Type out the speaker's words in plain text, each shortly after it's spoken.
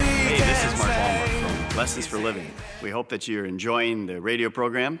Lessons for Living. We hope that you're enjoying the radio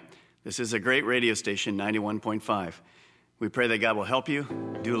program. This is a great radio station, 91.5. We pray that God will help you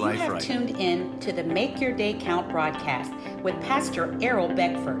do life right. You have tuned in to the Make Your Day Count broadcast with Pastor Errol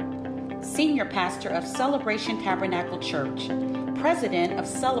Beckford, Senior Pastor of Celebration Tabernacle Church, President of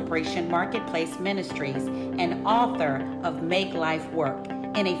Celebration Marketplace Ministries, and author of Make Life Work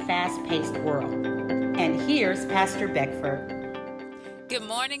in a Fast-Paced World. And here's Pastor Beckford. Good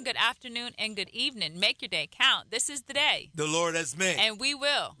morning, good afternoon, and good evening. Make your day count. This is the day the Lord has made. And we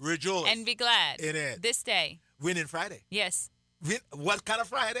will rejoice and be glad in it. This day. Winning Friday. Yes. What kind of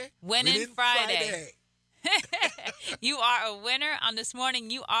Friday? Winning Friday. You are a winner on this morning.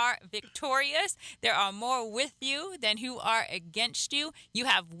 You are victorious. There are more with you than who are against you. You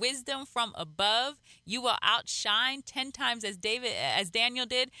have wisdom from above. You will outshine 10 times as Daniel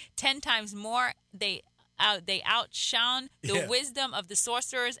did, 10 times more. They outshone the wisdom of the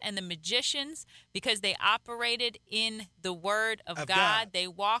sorcerers and the magicians because they operated in the word of God. They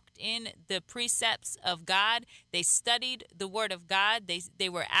walked in the precepts of God. They studied the word of God. They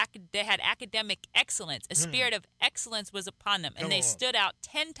had academic excellence. A spirit of excellence was upon them, and they stood out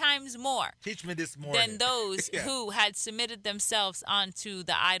 10 times more. Teach me this morning. Than those who had submitted themselves onto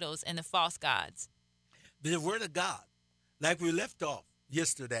the idols and the false gods. The word of God, like we left off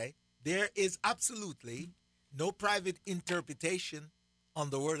yesterday, there is absolutely no private interpretation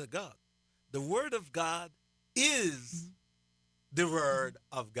on the Word of God. The Word of God is the Word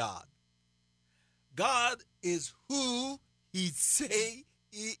of God. God is who He say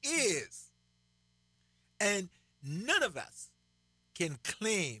He is. And none of us can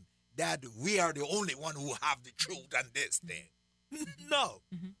claim that we are the only one who have the truth on this thing. No.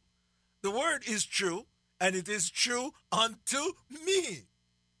 The Word is true, and it is true unto me.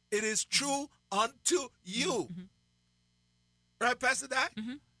 It is true unto you. Right, Pastor Di?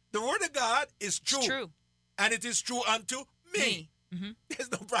 The word of God is true. It's true. And it is true unto me.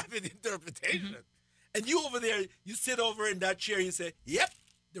 There's no private interpretation. And you over there, you sit over in that chair, you say, yep,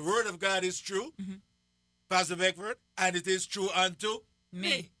 the word of God is true, Pastor Beckford, and it is true unto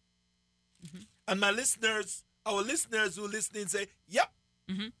me. And my listeners, our listeners who listening say, yep,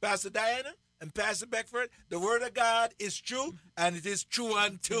 Pastor Diana, and Pastor Beckford, the word of God is true, and it is true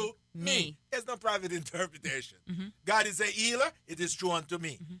unto me. There's no private interpretation. God is a healer, it is true unto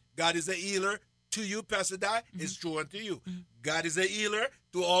me. God is a healer to you, Pastor Di, it's true unto you. God is a healer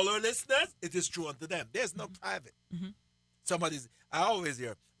to all our listeners, it is true unto them. There's no private. I always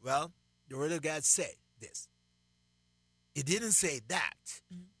hear, well, the word of God say this. It didn't say that.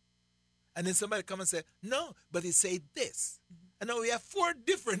 And then somebody come and say, no, but it say this. And now we have 4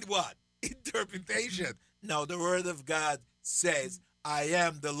 different what? Interpretation. Now the word of God says, I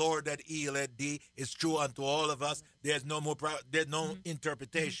am the Lord that healeth thee. It's true unto all of us. There's no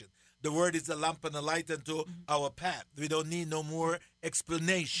interpretation. The word is a lamp and a light unto our path. We don't need no more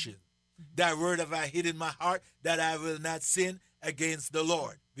explanation. That word have I hid in my heart that I will not sin against the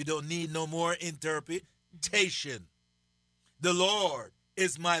Lord. We don't need no more interpretation. The Lord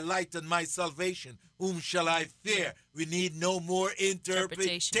is my light and my salvation. Whom shall I fear? We need no more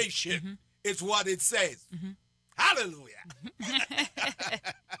interpretation. It's what it says. Hallelujah.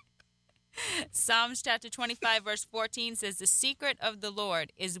 Psalms chapter 25, verse 14 says, the secret of the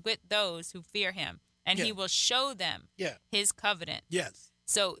Lord is with those who fear him, and he will show them his covenant. Yes.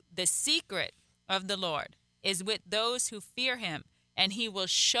 So the secret of the Lord is with those who fear him, and he will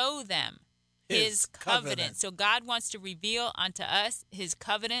show them his covenant. So God wants to reveal unto us his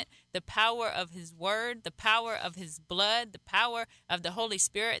covenant, the power of his word, the power of his blood, the power of the Holy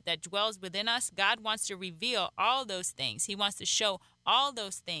Spirit that dwells within us. God wants to reveal all those things. He wants to show all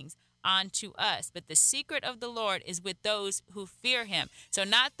those things unto us. But the secret of the Lord is with those who fear him. So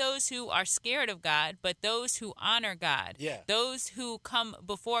not those who are scared of God, but those who honor God. Those who come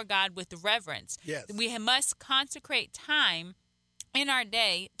before God with reverence. We must consecrate time in our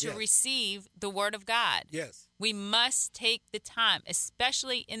day to receive the word of God. We must take the time,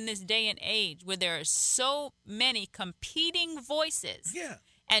 especially in this day and age where there are so many competing voices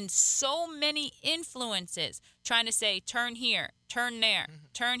and so many influences trying to say, turn here, turn there,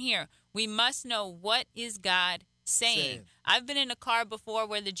 turn here. We must know what is God saying. I've been in a car before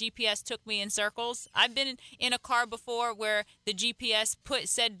where the GPS took me in circles. I've been in a car before where the GPS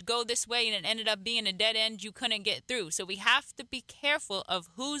said go this way and it ended up being a dead end you couldn't get through. So we have to be careful of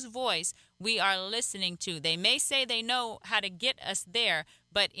whose voice we are listening to. They may say they know how to get us there,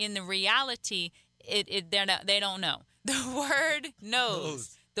 but in the reality, they don't know. The word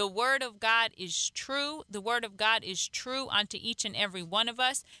knows. The word of God is true. The word of God is true unto each and every one of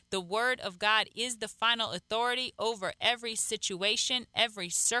us. The word of God is the final authority over every situation, every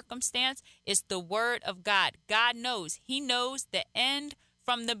circumstance. It's the word of God. God knows. He knows the end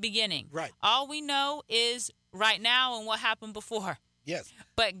from the beginning. Right. All we know is right now and what happened before. Yes.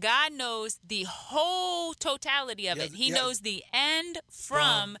 But God knows the whole totality of it. He knows the end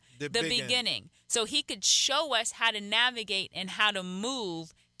from the beginning. So he could show us how to navigate and how to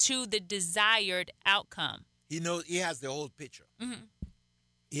move to the desired outcome. He knows. He has the whole picture. Mm-hmm.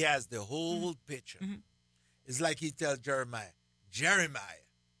 He has the whole picture. Mm-hmm. It's like he tells Jeremiah, Jeremiah,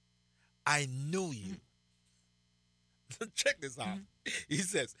 I know you. Check this out. He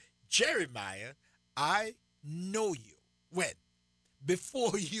says, Jeremiah, I know you. When?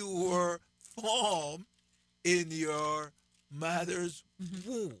 Before you were formed in your mother's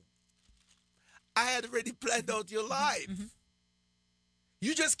womb. I had already planned out your life.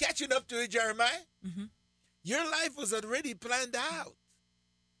 You just catching up to it, Jeremiah? Your life was already planned out.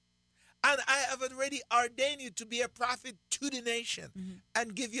 And I have already ordained you to be a prophet to the nation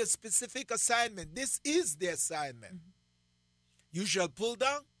and give you a specific assignment. This is the assignment. You shall pull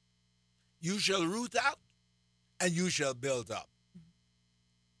down, you shall root out, and you shall build up.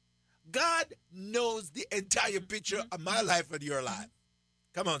 God knows the entire picture of my life and your life.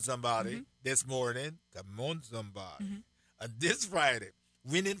 Come on, somebody. This morning, come on, somebody. And this Friday,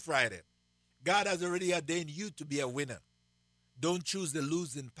 Winning Friday, God has already ordained you to be a winner. Don't choose the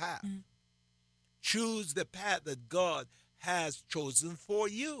losing path. Choose the path that God has chosen for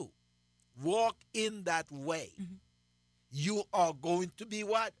you. Walk in that way. You are going to be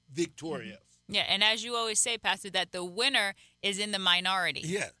what? Victorious. Yeah, and as you always say, Pastor, that the winner is in the minority.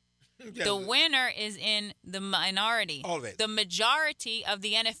 Yeah. The winner is in the minority. Always. The majority of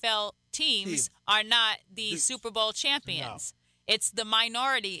the NFL teams are not the Super Bowl champions. No. It's the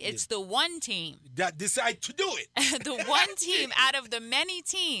minority. It's the one team that decide to do it. The one team out of the many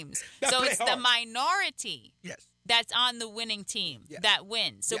teams. So it's the minority that's on the winning team that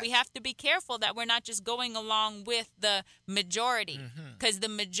wins. So we have to be careful that we're not just going along with the majority, because the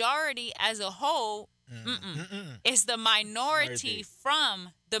majority as a whole is the minority from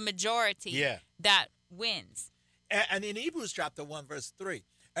the majority that wins. And in Hebrews chapter 1, verse 3,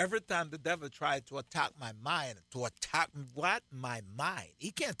 every time the devil tried to attack my mind, to attack what? My mind.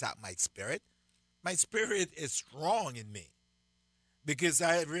 He can't attack my spirit. My spirit is strong in me. Because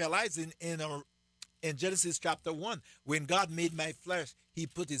I realized in Genesis chapter 1, when God made my flesh, he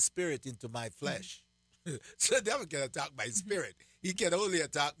put his spirit into my flesh. So the devil can attack my spirit. He can only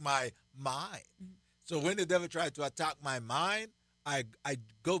attack my mind. So when the devil tried to attack my mind, I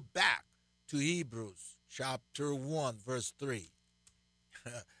go back to Hebrews chapter 1, verse 3.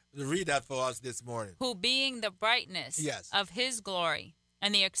 Read that for us this morning. Who being the brightness of his glory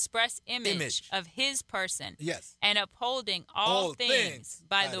and the express image of his person, and upholding all things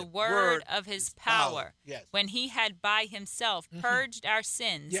by the word of his power, when he had by himself purged our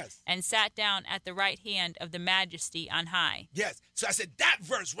sins and sat down at the right hand of the majesty on high. Yes. So I said that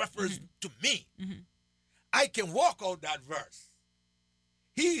verse refers to me. I can walk on that verse.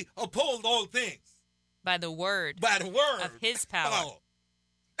 He uphold all things by the word of his power.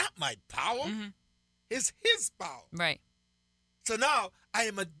 Not my power. It's his power. Right. So now I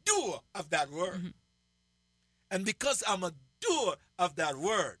am a doer of that word. And because I'm a doer of that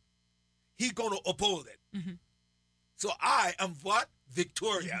word, he's going to uphold it. So I am what?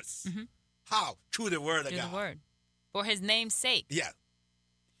 Victorious. How? Through the word of God. The word. For his name's sake. Yeah.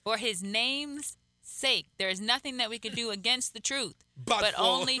 For his name's sake. There is nothing that we could do against the truth, but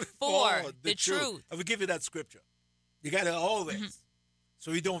only for the truth. I will give you that scripture. You got to always.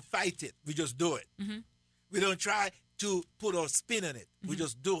 So we don't fight it. We just do it. We don't try to put our spin on it. We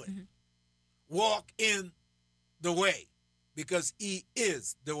just do it. Walk in the way because he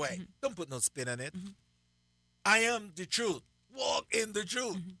is the way. Don't put no spin on it. I am the truth. Walk in the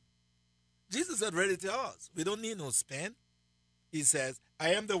truth. Jesus said ready to us. We don't need no spin. He says, I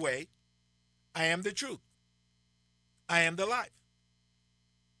am the way. I am the truth. I am the life.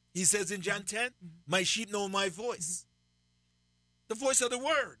 He says in John 10, my sheep know my voice. The voice of the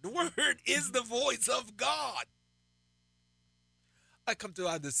word. The word is the voice of God. I come to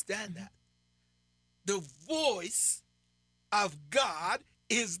understand that. The voice of God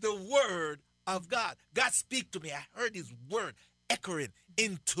is the word of God. God speak to me. I heard his word echoing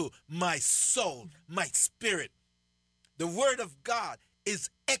into my soul, my spirit. The word of God is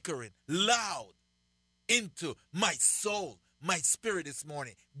echoing loud into my soul, my spirit this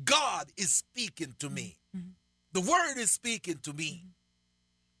morning. God is speaking to me. The word is speaking to me.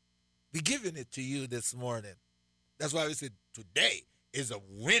 We're giving it to you this morning. That's why we said today is a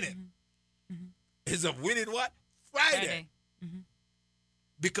winning. Is a winning what? Friday.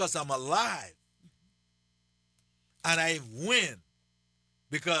 Because I'm alive. And I win.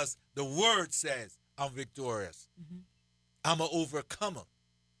 Because the word says I'm victorious. I'm an overcomer.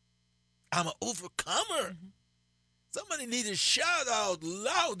 I'm an overcomer. Somebody need to shout out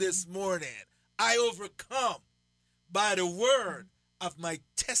loud this morning. I overcome by the word of my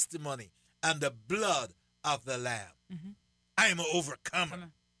testimony and the blood of the Lamb. I am an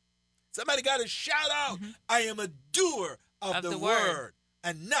overcomer. Somebody got to shout out, I am a doer of the word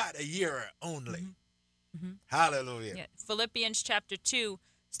and not a hearer only. Hallelujah. Yeah. Philippians chapter 2,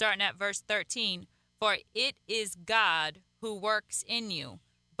 starting at verse 13. For it is God who works in you,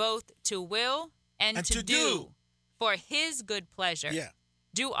 both to will and to do for his good pleasure. Yeah.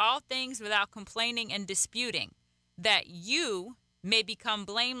 Do all things without complaining and disputing, that you may become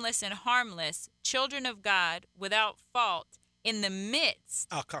blameless and harmless, children of God without fault, in the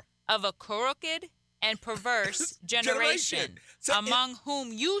midst of a crooked and perverse generation, among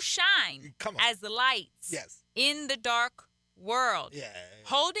whom you shine as the lights in the dark world,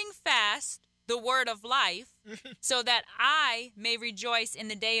 holding fast the word of life, so that I may rejoice in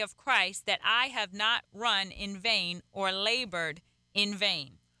the day of Christ, that I have not run in vain or labored in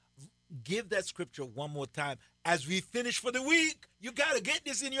vain. Give that scripture one more time. As we finish for the week, you got to get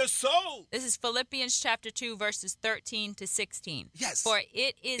this in your soul. This is Philippians chapter 2, verses 13 to 16. Yes. For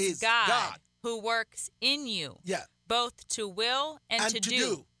it is God who works in you, both to will and to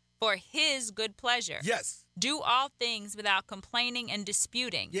do, for his good pleasure. Yes. Do all things without complaining and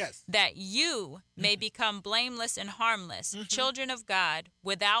disputing, that you may become blameless and harmless, children of God,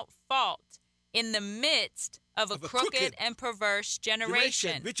 without fault, in the midst of a crooked and perverse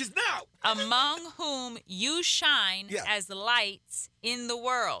generation, which is now, among whom you shine as lights in the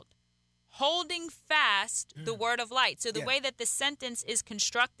world, holding fast the word of light. So the way that the sentence is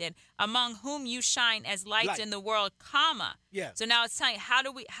constructed, among whom you shine as lights in the world, comma. So now it's telling, how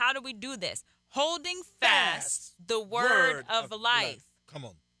do we do this? Holding fast the word of life. Come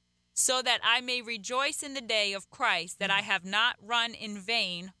on. So that I may rejoice in the day of Christ, that I have not run in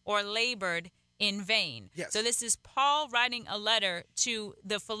vain or labored in vain. So this is Paul writing a letter to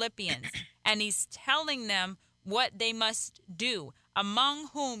the Philippians, and he's telling them what they must do. Among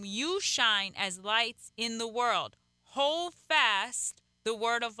whom you shine as lights in the world. Hold fast the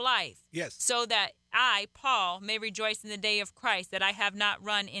word of life. So that I, Paul, may rejoice in the day of Christ, that I have not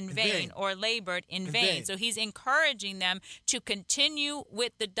run in vain or labored in vain. So he's encouraging them to continue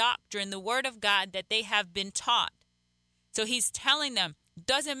with the doctrine, the word of God that they have been taught. So he's telling them,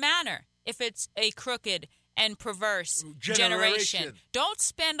 doesn't matter if it's a crooked and perverse generation. Don't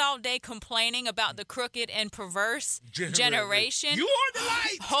spend all day complaining about the crooked and perverse generation. You are the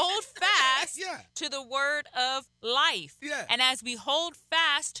light. Hold fast to the word of life. And as we hold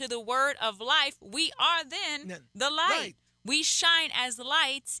fast to the word of life, we are then the light. We shine as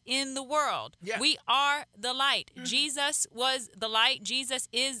lights in the world. We are the light. Jesus was the light. Jesus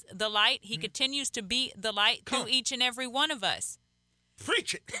is the light. He continues to be the light through each and every one of us.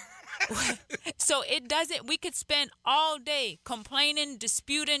 Preach it. So we could spend all day complaining,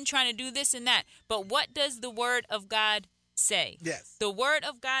 disputing, trying to do this and that. But what does the word of God say? The word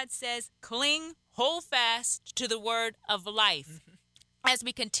of God says, hold fast to the word of life. As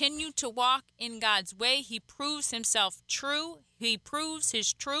we continue to walk in God's way, he proves himself true. He proves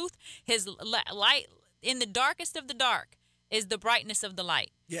his truth. His light in the darkest of the dark is the brightness of the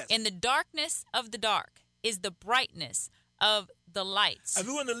light. In the darkness of the dark is the brightness of the lights. If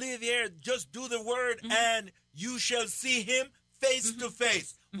you want to live here, just do the word and you shall see him face to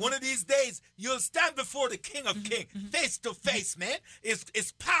face. One of these days, you'll stand before the King of Kings face to face, man.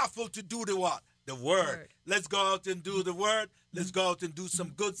 It's powerful to do the what? The word. Let's go out and do the word. Let's go out and do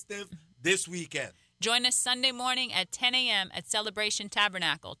some good stuff this weekend. Join us Sunday morning at 10 a.m. at Celebration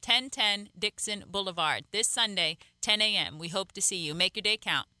Tabernacle, 1010 Dixon Boulevard. This Sunday, 10 a.m. We hope to see you. Make your day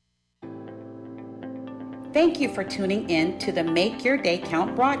count. Thank you for tuning in to the Make Your Day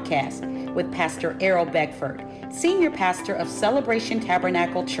Count broadcast with Pastor Errol Beckford, Senior Pastor of Celebration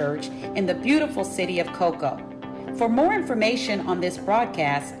Tabernacle Church in the beautiful city of Cocoa. For more information on this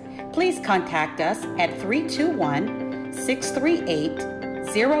broadcast, please contact us at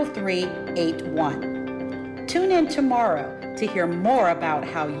 321-638-0381. Tune in tomorrow to hear more about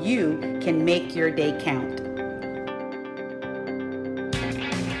how you can make your day count.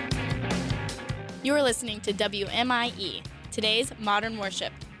 You are listening to WMIE, today's Modern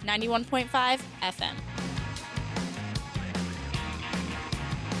Worship, 91.5 FM.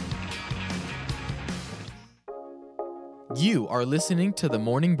 You are listening to the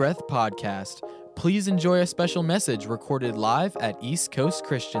Morning Breath Podcast, Please enjoy a special message recorded live at East Coast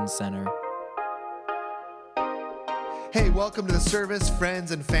Christian Center. Hey, welcome to the service,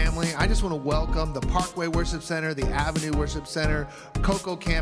 friends and family. I just want to welcome the Parkway Worship Center, the Avenue Worship Center, Cocoa Camp,